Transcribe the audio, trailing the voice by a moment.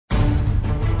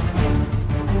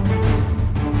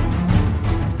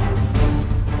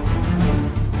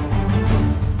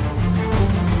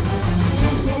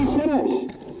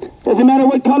Doesn't matter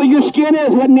what color your skin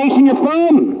is, what nation you're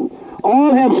from.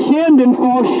 All have sinned and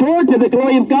fall short of the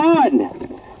glory of God.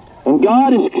 And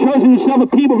God has chosen himself a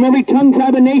people from every tongue,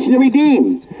 tribe, and nation to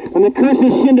redeem. And the curse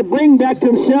of sin to bring back to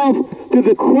himself through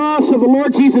the cross of the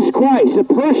Lord Jesus Christ, a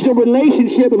personal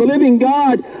relationship with the living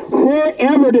God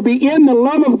forever, to be in the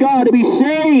love of God, to be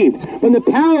saved from the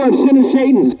power of sin and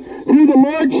Satan through the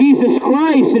Lord Jesus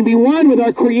Christ and be one with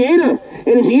our Creator.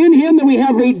 It is in him that we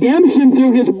have redemption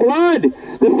through his blood,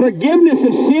 the forgiveness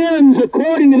of sins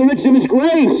according to the riches of his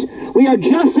grace. We are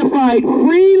justified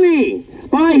freely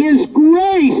by his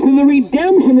grace through the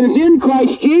redemption that is in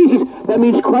Christ Jesus. That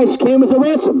means Christ came as a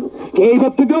ransom, gave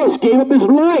up the ghost, gave up his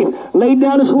life, laid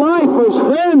down his life for his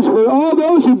friends, for all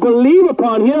those who believe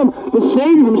upon him to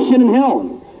save them from sin and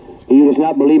hell. He who does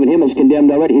not believe in him is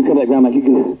condemned already. Here comes that grandma. He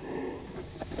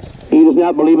who does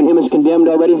not believe in him is condemned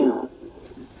already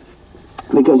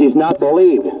because he has not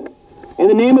believed in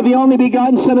the name of the only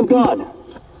begotten Son of God.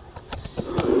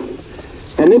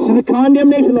 And this is the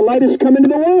condemnation. The light has come into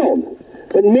the world,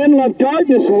 but men love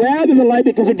darkness rather than the light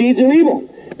because their deeds are evil.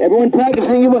 Everyone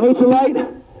practicing evil hates the light,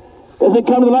 doesn't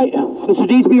come to the light, lest their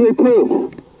deeds be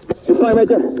reproved. You'll find right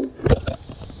there.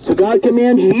 So God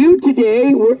commands you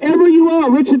today, wherever you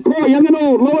are, rich and poor, young and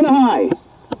old, low and high,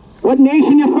 what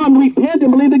nation you're from, to repent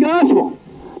and believe the gospel.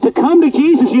 To come to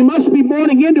Jesus, you must be born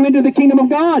again to enter the kingdom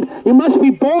of God. You must be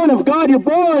born of God. You're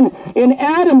born in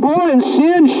Adam, born in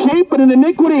sin, shaped in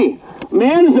iniquity.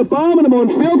 Man is abominable and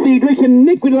filthy. He drinks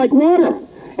iniquity like water.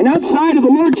 And outside of the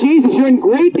Lord Jesus, you're in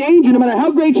great danger. No matter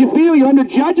how great you feel, you're under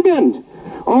judgment.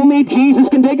 Only Jesus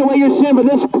can take away your sin. For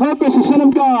this purpose, the Son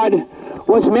of God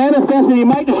was manifest that he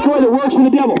might destroy the works of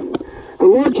the devil. The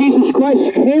Lord Jesus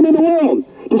Christ came in the world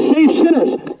to save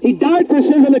sinners. He died for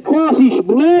sinners on the cross. He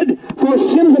bled for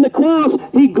sinners on the cross.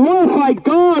 He glorified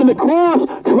God on the cross.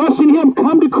 Trust in him.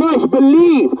 Come to Christ.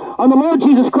 Believe on the Lord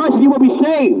Jesus Christ and you will be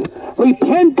saved.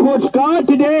 Repent towards God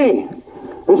today.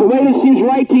 There's a way that seems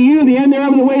right to you. The end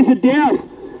thereof are the ways of death.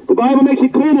 The Bible makes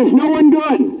it clear there's no one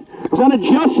good. There's not a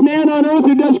just man on earth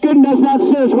who does good and does not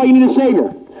sin. That's why you need a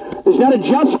Savior. There's not a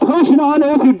just person on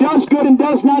earth who does good and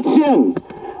does not sin.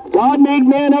 God made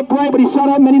man upright, but he sought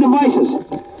out many devices.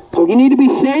 So you need to be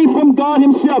saved from God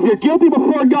himself. You're guilty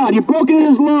before God. You've broken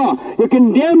his law. You're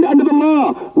condemned under the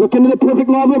law. Look into the perfect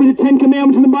law of liberty, the 10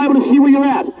 Commandments in the Bible to see where you're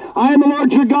at. I am the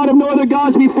Lord your God, of no other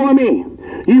gods before me.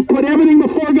 You put everything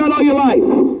before God all your life.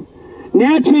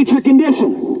 Naturally, it's your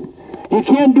condition. You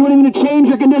can't do anything to change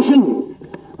your condition.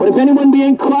 But if anyone be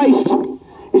in Christ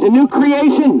is a new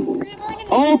creation.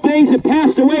 All things have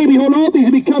passed away. Behold, all things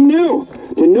have become new.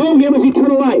 To know him is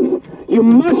eternal life. You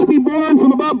must be born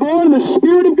from above, born in the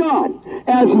Spirit of God.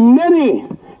 As many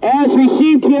as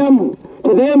received him,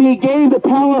 to them he gave the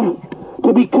power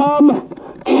to become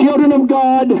children of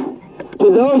God.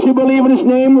 To those who believe in his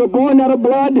name, were born not of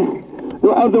blood,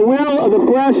 nor of the will of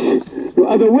the flesh, nor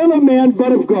of the will of man,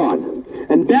 but of God.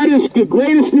 And that is the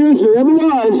greatest news there ever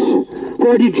was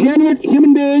for a degenerate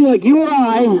human being like you or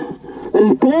I, that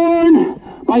is born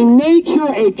by nature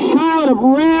a child of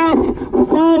wrath,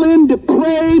 fallen,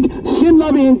 depraved,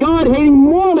 sin-loving, and God-hating,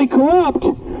 morally corrupt,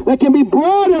 that can be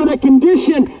brought out of that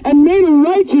condition and made a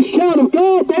righteous child of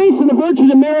God based on the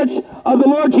virtues and merits of the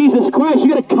Lord Jesus Christ.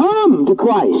 You've got to come to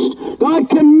Christ. God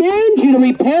commands you to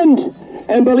repent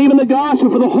and believe in the gospel,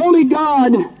 for the holy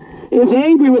God is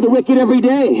angry with the wicked every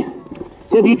day.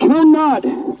 So if you turn not,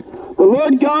 the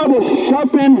Lord God will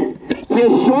sharpen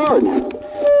his sword.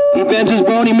 He bends his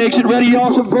bow and he makes it ready. He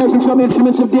also prepares him some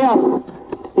instruments of death.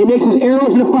 He makes his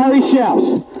arrows into fiery shafts.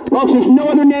 Folks, there's no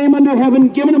other name under heaven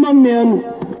given among men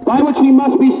by which we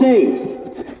must be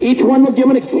saved. Each one will give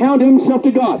an account of himself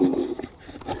to God.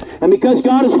 And because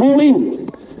God is holy,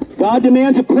 God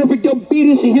demands a perfect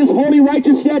obedience to his holy,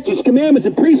 righteous statutes, commandments,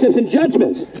 and precepts, and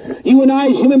judgments. You and I,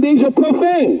 as human beings, are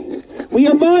profane. We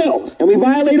are vile, and we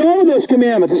violate all of those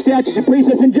commandments, the statutes, and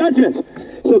precepts, and judgments.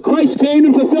 So Christ came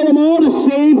to fulfill them all, to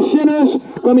save sinners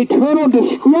from eternal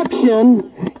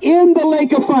destruction in the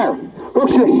lake of fire.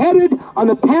 Folks, you're headed on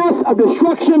the path of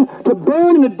destruction to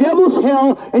burn in the devil's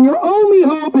hell, and your only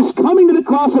hope is coming to the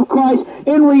cross of Christ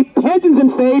in repentance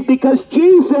and faith, because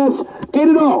Jesus did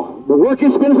it all. The work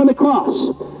is finished on the cross.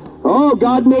 Oh,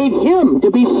 God made him to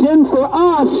be sin for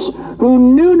us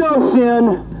who knew no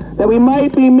sin, that we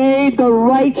might be made the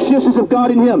righteousness of God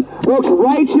in him. Folks,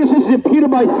 righteousness is imputed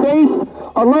by faith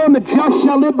alone. The just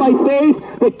shall live by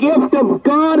faith. The gift of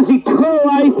God is eternal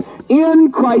life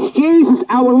in Christ Jesus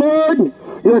our Lord.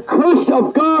 You're cursed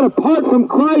of God apart from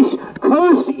Christ.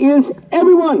 Cursed is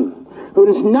everyone who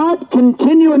does not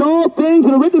continue in all things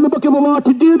that are written in the book of the law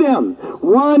to do them.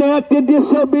 One act of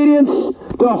disobedience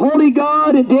to holy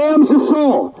God, it damns the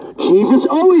soul. Jesus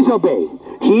always obeyed.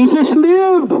 Jesus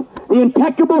lived, the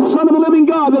impeccable Son of the living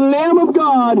God, the Lamb of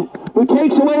God, who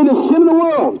takes away the sin of the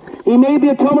world. He made the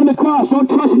atonement of the cross. Don't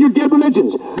trust in your dead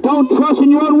religions. Don't trust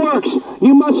in your own works.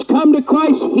 You must come to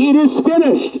Christ. It is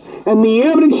finished. And the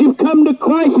evidence you've come to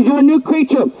Christ is you're a new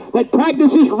creature that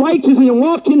practices righteousness and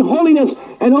walks in holiness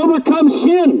and overcomes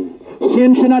sin.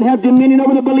 Sin should not have dominion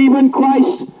over the believer in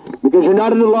Christ, because you're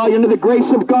not under the law, you're under the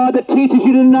grace of God that teaches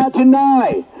you to not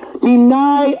deny.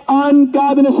 Deny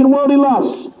ungodliness and worldly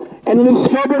lusts, and live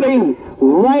soberly,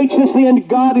 righteously, and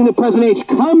godly in the present age.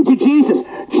 Come to Jesus.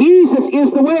 Jesus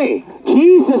is the way.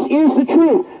 Jesus is the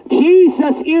truth.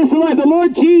 Jesus is the life. The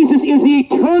Lord Jesus is the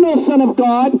eternal Son of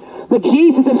God, the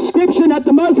Jesus of Scripture, not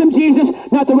the Muslim Jesus,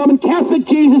 not the Roman Catholic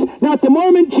Jesus, not the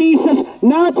Mormon Jesus,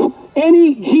 not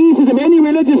any Jesus of any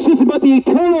religious system, but the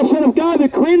eternal Son of God, the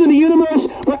creator of the universe.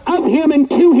 For of him and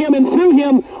to him and through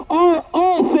him are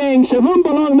all things, to whom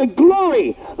belong the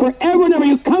glory forever and ever.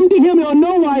 You come to him, he'll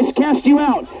no wise cast you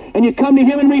out. And you come to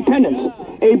him in repentance.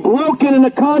 A broken and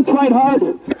a contrite heart,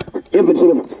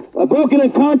 a broken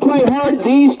and contrite heart,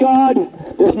 these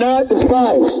God does not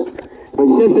despise. But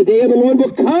he says the day of the Lord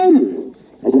will come.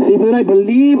 As a thief of the night,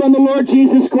 believe on the Lord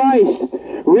Jesus Christ.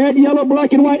 Red, yellow,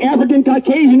 black, and white, African,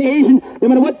 Caucasian, Asian, no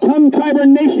matter what tongue, tribe, or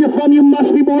nation you're from, you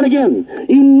must be born again.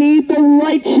 You need the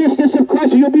righteousness of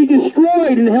Christ, or you'll be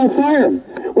destroyed in hellfire.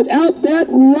 Without that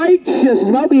righteousness,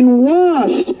 without being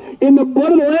washed in the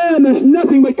blood of the Lamb, there's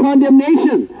nothing but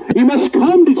condemnation. You must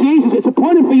come to Jesus. It's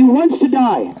appointed for you once to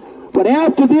die. But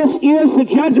after this is the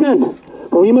judgment.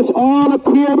 For we must all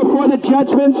appear before the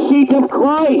judgment seat of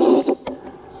Christ.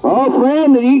 Oh,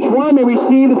 friend, that each one may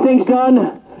receive the things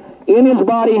done in his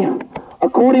body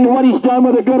according to what he's done,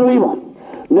 whether good or evil.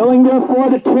 Knowing therefore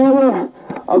the terror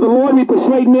of the Lord, we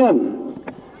persuade men.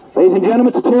 Ladies and gentlemen,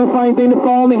 it's a terrifying thing to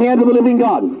fall in the hand of the living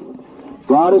God.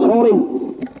 God is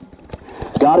holy.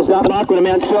 God is not mocked. When a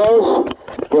man sows,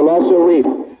 he'll also reap.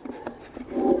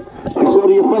 You sow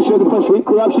to your flesh, you have the flesh, reap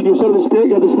corruption. You sow to the Spirit,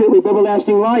 you have the Spirit, reap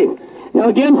everlasting life. Now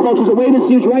again, folks, there's a way that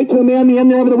seems right to a man, the end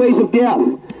thereof are the ways of death.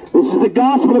 This is the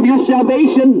gospel of your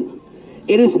salvation.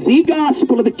 It is the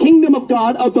gospel of the kingdom of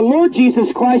God, of the Lord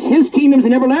Jesus Christ. His kingdom is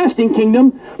an everlasting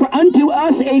kingdom. For unto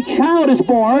us a child is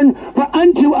born, for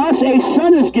unto us a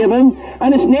son is given,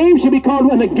 and his name shall be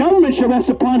called, and the government shall rest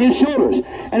upon his shoulders.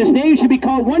 And his name shall be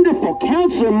called Wonderful,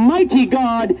 Counselor, Mighty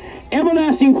God,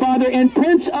 Everlasting Father, and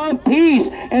Prince of Peace.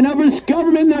 And of his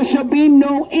government there shall be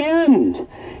no end.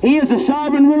 He is the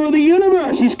sovereign ruler of the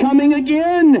universe. He's coming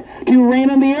again to reign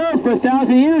on the earth for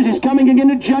 1,000 years. He's coming again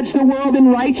to judge the world in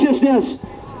righteousness.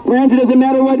 Friends, it doesn't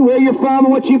matter where you're from or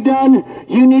what you've done.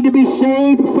 You need to be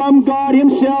saved from God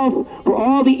himself for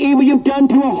all the evil you've done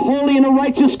to a holy and a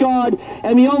righteous God.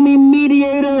 And the only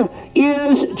mediator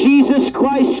is Jesus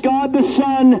Christ, God the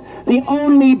Son, the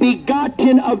only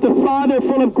begotten of the Father,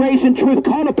 full of grace and truth.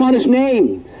 Call upon his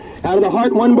name. Out of the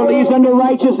heart one believes unto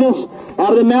righteousness.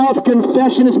 Out of the mouth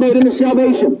confession is made unto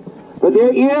salvation. But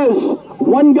there is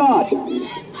one God,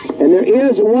 and there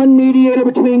is one mediator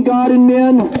between God and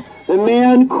men, the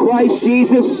man Christ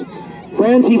Jesus.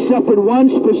 Friends, he suffered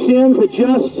once for sins, the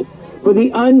just for the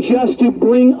unjust, to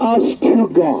bring us to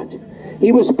God.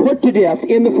 He was put to death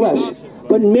in the flesh,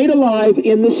 but made alive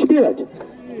in the Spirit.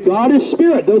 God is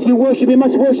Spirit. Those who worship him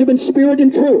must worship in spirit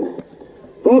and truth.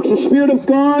 Folks, the Spirit of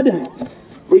God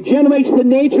regenerates the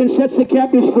nature and sets the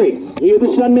captives free. He who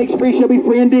the Son makes free shall be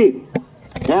free indeed.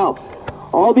 Now,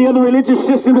 all the other religious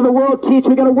systems of the world teach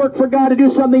we've got to work for God, to do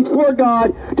something for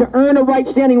God, to earn a right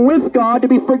standing with God, to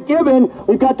be forgiven.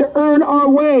 We've got to earn our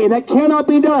way, and that cannot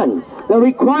be done. The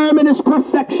requirement is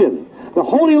perfection. The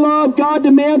holy law of God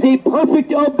demands a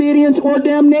perfect obedience or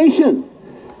damnation.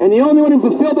 And the only one who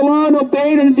fulfilled the law and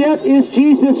obeyed unto death is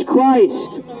Jesus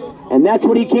Christ. And that's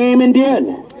what he came and did.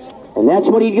 And that's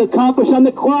what he accomplished on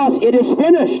the cross. It is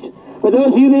finished. For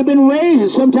those of you that have been raised in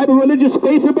some type of religious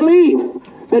faith or belief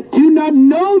that do not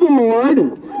know the Lord,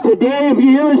 today if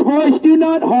you hear his voice, do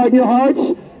not harden your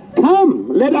hearts. Come,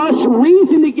 let us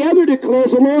reason together,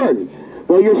 declares the Lord.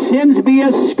 Though your sins be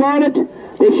as scarlet,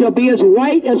 they shall be as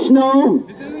white as snow.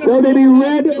 Though they be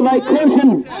red like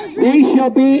crimson, they shall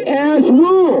be as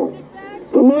wool.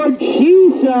 The Lord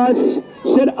Jesus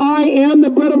said, I am the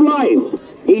bread of life.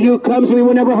 He who comes to me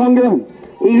will never hunger.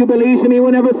 He who believes in me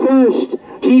will never thirst.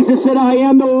 Jesus said, I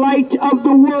am the light of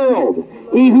the world.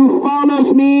 He who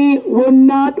follows me will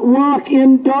not walk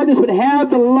in darkness, but have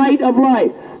the light of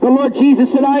life. The Lord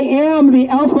Jesus said, I am the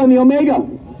Alpha and the Omega,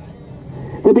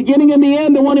 the beginning and the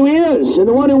end, the one who is, and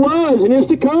the one who was, and is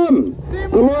to come.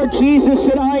 The Lord Jesus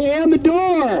said, I am the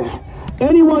door.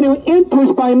 Anyone who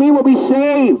enters by me will be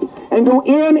saved, and go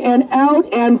in and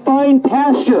out and find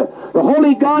pasture. The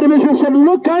holy God of Israel said,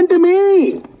 look unto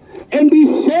me, and be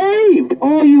saved,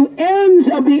 all you ends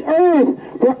of the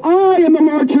earth, for I am the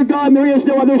Lord your God, and there is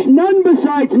no other. There's none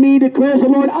besides me, declares the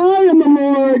Lord. I am the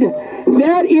Lord,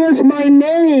 that is my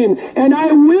name, and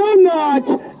I will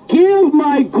not give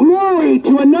my glory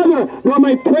to another, nor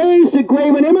my praise to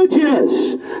graven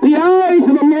images. The eyes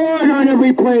of the Lord are in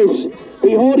every place,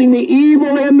 beholding the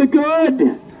evil and the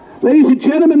good. Ladies and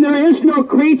gentlemen, there is no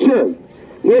creature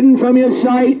hidden from his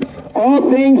sight.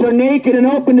 All things are naked and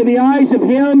open to the eyes of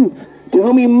him to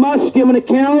whom he must give an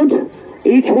account.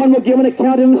 Each one will give an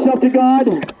account of himself to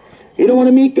God. You don't want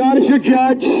to meet God as your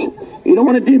judge. You don't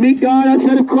want to meet God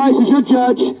outside of Christ as your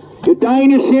judge. You die in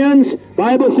your sins. The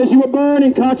Bible says you will burn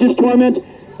in conscious torment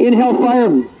in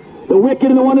hellfire. The wicked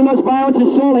and the one who loves violence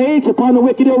his soul hates. Upon the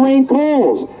wicked will rain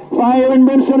coals. Fire and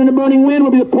brimstone and a burning wind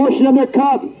will be the portion of their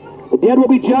cup. The dead will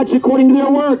be judged according to their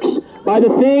works, by the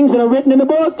things that are written in the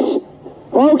books.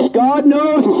 Folks, God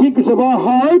knows the secrets of our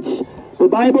hearts. The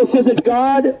Bible says that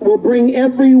God will bring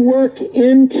every work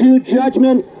into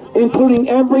judgment, including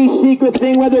every secret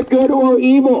thing, whether good or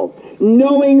evil.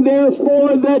 Knowing,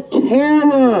 therefore, the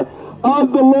terror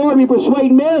of the Lord, we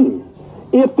persuade men.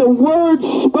 If the word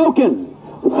spoken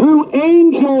through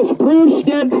angels prove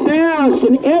steadfast,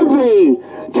 and every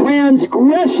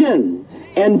transgression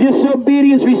and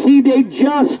disobedience received a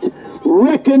just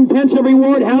recompense of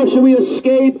reward, how shall we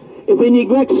escape if we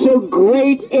neglect so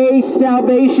great a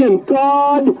salvation?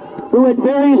 God, who at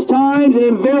various times and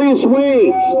in various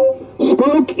ways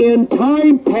spoke in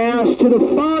time past to the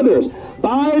fathers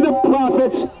by the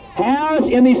prophets, has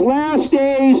in these last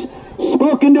days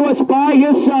spoken to us by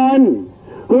his Son,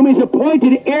 whom he's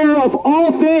appointed heir of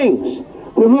all things,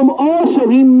 through whom also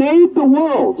he made the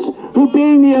worlds, who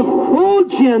being the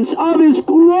effulgence of his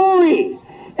glory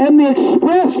and the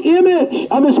express image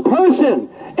of his person,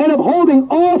 and upholding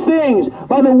all things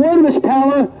by the word of his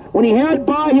power, when he had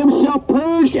by himself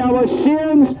purged our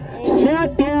sins,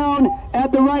 sat down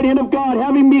at the right hand of God,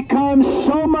 having become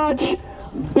so much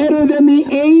better than the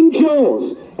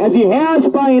angels, as he has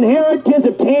by inheritance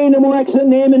obtained a more excellent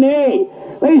name than they.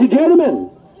 Ladies and gentlemen,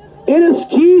 it is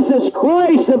Jesus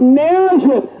Christ of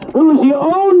Nazareth who is the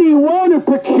only one who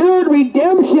procured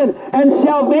redemption and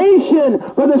salvation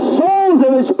for the souls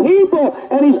of his people,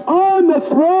 and he's on the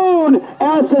throne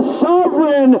as the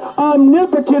sovereign,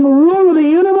 omnipotent ruler of the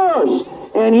universe,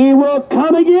 and he will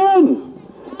come again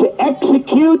to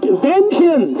execute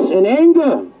vengeance and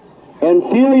anger and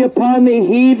fury upon the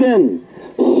heathen,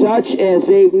 such as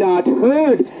they've not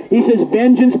heard. He says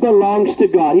vengeance belongs to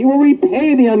God. He will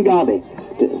repay the ungodly.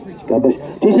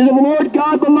 Jesus said, to the Lord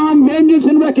God belong vengeance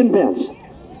and recompense.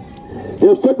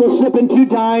 Their foot will slip in due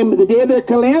time. The day of their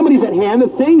calamity is at hand. The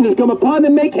things that come upon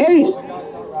them make haste.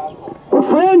 But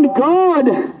friend, God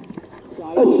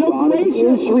is so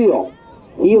gracious. Israel,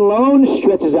 he alone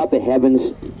stretches out the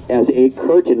heavens as a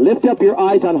curtain. Lift up your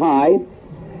eyes on high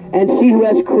and see who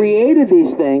has created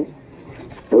these things,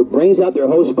 who brings out their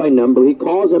hosts by number. He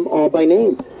calls them all by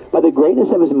name. By the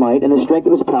greatness of his might and the strength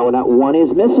of his power, not one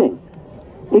is missing.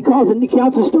 He calls and he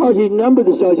counts the stars. He's numbered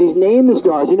the stars. He's named the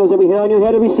stars. He knows every hair on your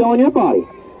head, every cell in your body.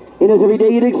 He knows every day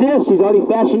you'd exist. He's already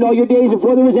fashioned all your days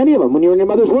before there was any of them. When you were in your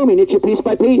mother's womb, he knit you piece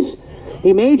by piece.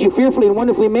 He made you fearfully and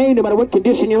wonderfully made, no matter what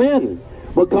condition you're in,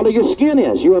 what color your skin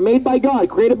is. You are made by God,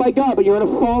 created by God, but you're in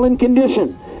a fallen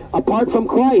condition. Apart from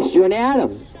Christ, you're an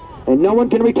Adam. And no one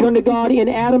can return to God in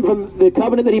Adam from the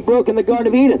covenant that he broke in the Garden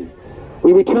of Eden.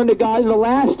 We return to God in the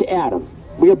last Adam.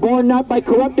 We are born not by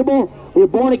corruptible. We are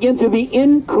born again through the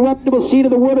incorruptible seed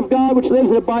of the Word of God, which lives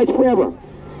and abides forever.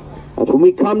 That's when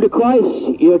we come to Christ.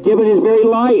 You are given his very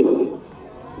life.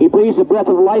 He breathes the breath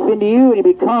of life into you, and you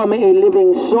become a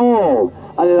living soul,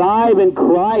 alive in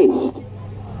Christ.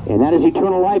 And that is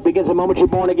eternal life. Begins the moment you're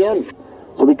born again.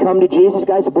 So we come to Jesus,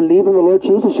 guys. Believe in the Lord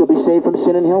Jesus. You'll be saved from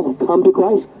sin and hell. Come to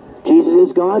Christ. Jesus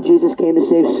is God. Jesus came to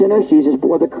save sinners. Jesus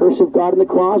bore the curse of God on the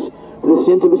cross for the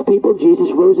sins of his people.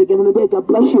 Jesus rose again in the dead. God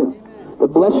bless you. The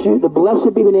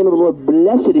blessed be the name of the Lord.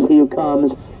 Blessed is he who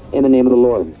comes in the name of the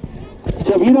Lord.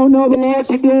 So if you don't know the Lord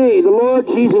today, the Lord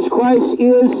Jesus Christ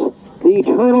is the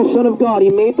eternal Son of God. He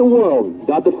made the world.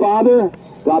 God the Father,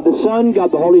 God the Son,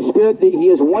 God the Holy Spirit. He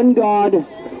is one God,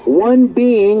 one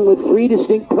being with three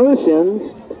distinct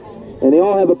persons, and they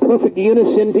all have a perfect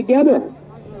unison together.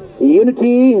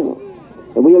 Unity,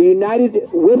 and we are united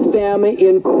with them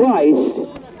in Christ.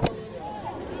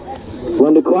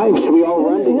 Run to Christ, we all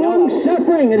run to him. Long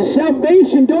suffering and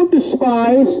salvation, don't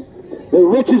despise the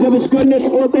riches of his goodness,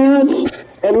 forbearance,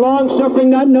 and long suffering,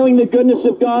 not knowing the goodness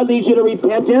of God leads you to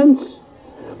repentance.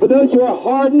 For those who are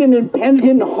hardened and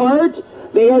impenitent in heart,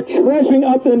 They are treasuring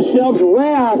up for themselves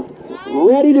wrath,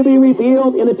 ready to be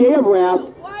revealed in the day of wrath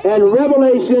and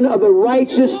revelation of the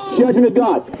righteous judgment of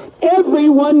God.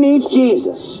 Everyone needs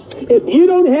Jesus. If you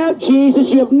don't have Jesus,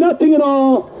 you have nothing at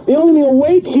all. The only thing that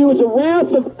awaits you is the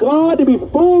wrath of God to be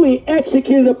fully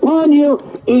executed upon you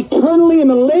eternally in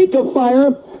the lake of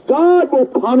fire. God will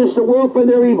punish the world for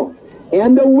their evil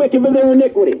and the wicked for their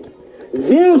iniquity.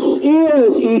 This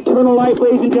is eternal life,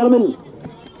 ladies and gentlemen,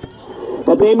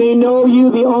 that they may know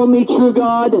you, the only true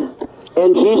God,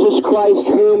 and Jesus Christ,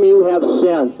 whom you have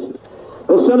sent.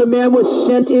 The Son of Man was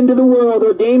sent into the world,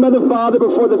 ordained by the Father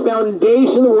before the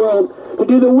foundation of the world, to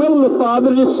do the will of the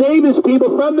Father, to save his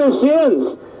people from their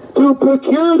sins, to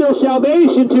procure their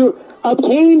salvation, to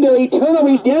obtain their eternal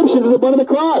redemption through the blood of the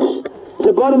cross. It's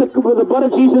the blood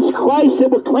of Jesus Christ that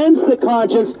will cleanse the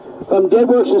conscience from dead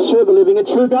works and serve the living and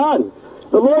true God.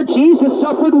 The Lord Jesus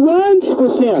suffered once for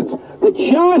sins, the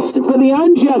just for the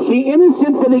unjust, the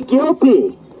innocent for the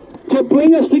guilty, to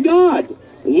bring us to God.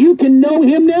 You can know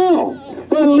him now.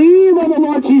 Believe on the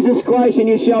Lord Jesus Christ and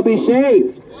you shall be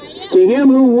saved. To him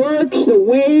who works, the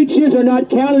wages are not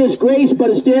counted as grace but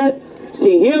as debt.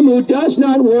 To him who does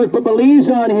not work but believes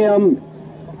on him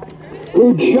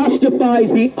who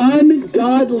justifies the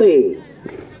ungodly,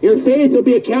 your faith will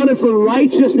be accounted for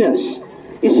righteousness.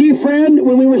 You see, friend,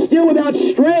 when we were still without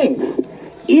strength,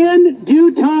 in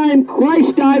due time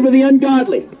Christ died for the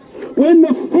ungodly. When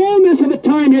the fullness of the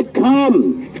time had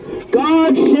come,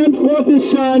 God sent forth his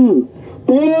Son,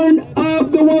 born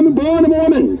of a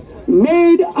woman,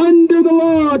 made under the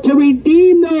law, to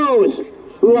redeem those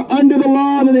who are under the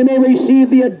law, that they may receive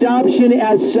the adoption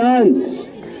as sons.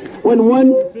 When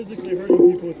one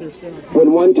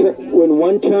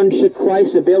turns to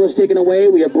Christ, the veil is taken away.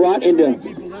 We are brought into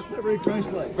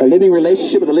a living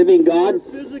relationship with the living God.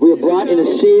 We are brought into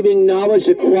saving knowledge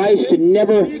of Christ, to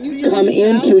never come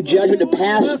into judgment, to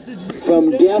pass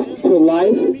from death to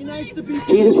life.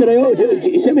 Jesus said,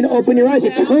 he sent me to open your eyes,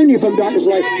 to turn you from darkness to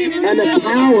life and the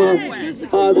power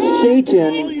of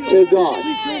Satan to God.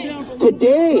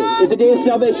 Today is the day of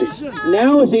salvation.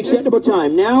 Now is the acceptable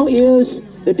time. Now is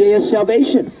the day of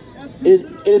salvation.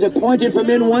 It is appointed for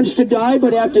men once to die,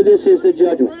 but after this is the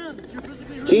judgment.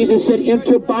 Jesus said,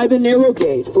 enter by the narrow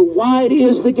gate, for wide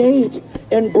is the gate,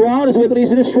 and broad is the way that leads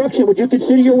to destruction. Would you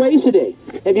consider your ways today?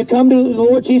 Have you come to the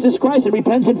Lord Jesus Christ in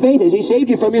repentance and faith? Has he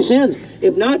saved you from your sins?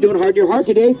 If not, don't harden your heart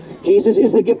today. Jesus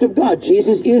is the gift of God.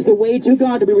 Jesus is the way to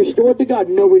God, to be restored to God.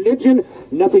 No religion,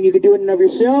 nothing you can do in and of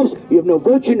yourselves. You have no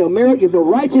virtue, no merit, you have no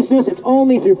righteousness. It's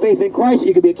only through faith in Christ that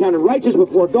you can be accounted righteous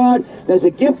before God. That is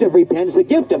a gift of repentance, the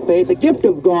gift of faith, the gift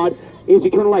of God is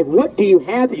eternal life. What do you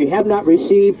have that you have not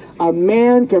received? A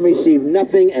man can receive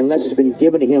nothing unless it's been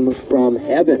given to him from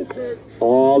heaven.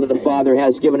 All that the Father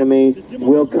has given to me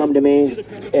will come to me,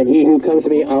 and he who comes to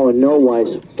me I will in no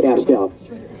wise cast out.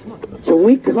 So when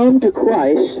we come to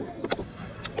Christ,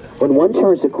 when one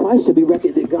turns to Christ, to be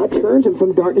recognized that God turns him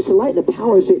from darkness to light, and the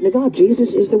power of Satan to God.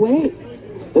 Jesus is the way,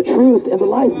 the truth, and the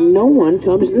life. No one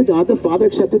comes to the God the Father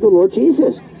except through the Lord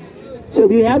Jesus. So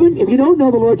if you don't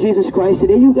know the Lord Jesus Christ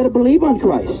today, you've got to believe on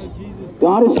Christ.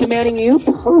 God is commanding you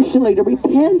personally to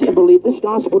repent and believe this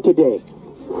gospel today.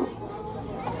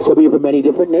 Some of you from many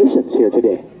different nations here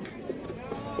today,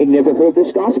 you've never heard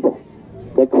this gospel,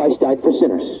 that Christ died for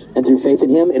sinners, and through faith in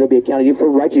him, it'll be accounted to you for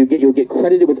righteousness. You'll get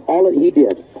credited with all that he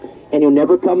did, and you'll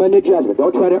never come into judgment.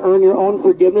 Don't try to earn your own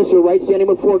forgiveness or right standing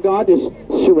before God. Just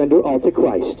surrender all to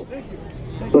Christ.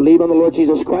 Believe on the Lord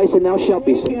Jesus Christ, and thou shalt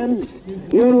be saved.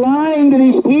 You're lying to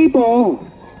these people.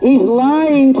 He's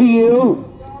lying to you.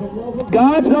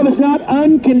 God's love is not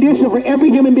unconditional for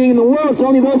every human being in the world. It's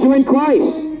only those who are in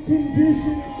Christ.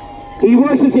 He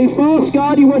worships a false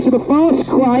God. You worship a false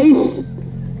Christ.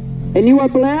 And you are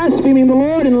blaspheming the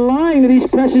Lord and lying to these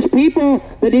precious people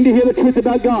that need to hear the truth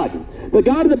about God. The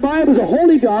God of the Bible is a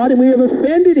holy God, and we have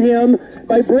offended him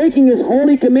by breaking his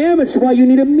holy commandments. That's why you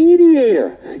need a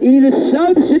mediator. You need a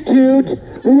substitute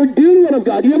who would do the will of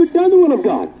God. You haven't done the will of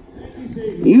God.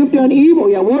 You've done evil.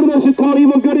 Yeah, one of those who call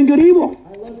evil good and good evil.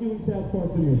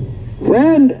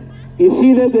 Friend, you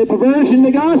see the perversion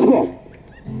of the gospel.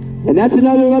 And that's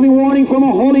another loving warning from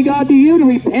a holy God to you, to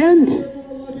repent.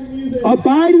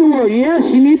 Abide in the Word.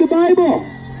 Yes, you need the Bible.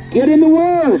 Get in the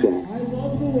Word. I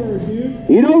love the Word, dude.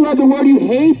 You don't love the Word, you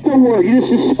hate the Word. You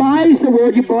just despise the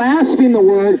Word, you blaspheme the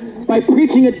Word by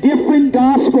preaching a different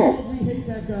gospel. We hate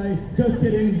that guy. Just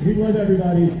kidding. We love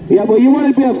everybody. Yeah, well, you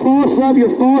want to be a false love,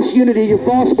 your false unity, your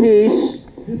false peace.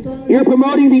 You're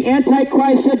promoting the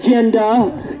Antichrist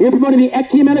agenda. You're promoting the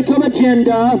ecumenical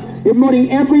agenda. You're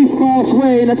promoting every false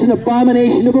way, and that's an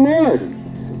abomination to the Lord.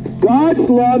 God's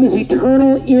love is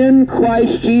eternal in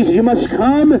Christ Jesus. You must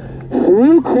come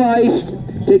through Christ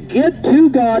to get to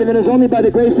God, and it is only by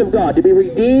the grace of God to be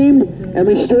redeemed and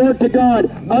restored to God.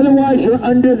 Otherwise, you're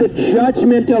under the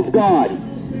judgment of God.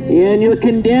 And you're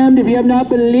condemned if you have not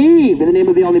believed in the name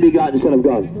of the only begotten Son of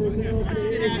God.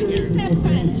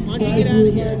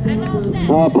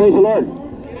 Praise the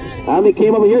Lord. He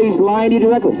came over here, he's lying to you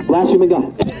directly. Blaspheming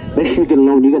God. Make sure you get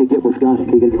alone. You got to get with God.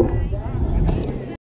 Okay, you got to get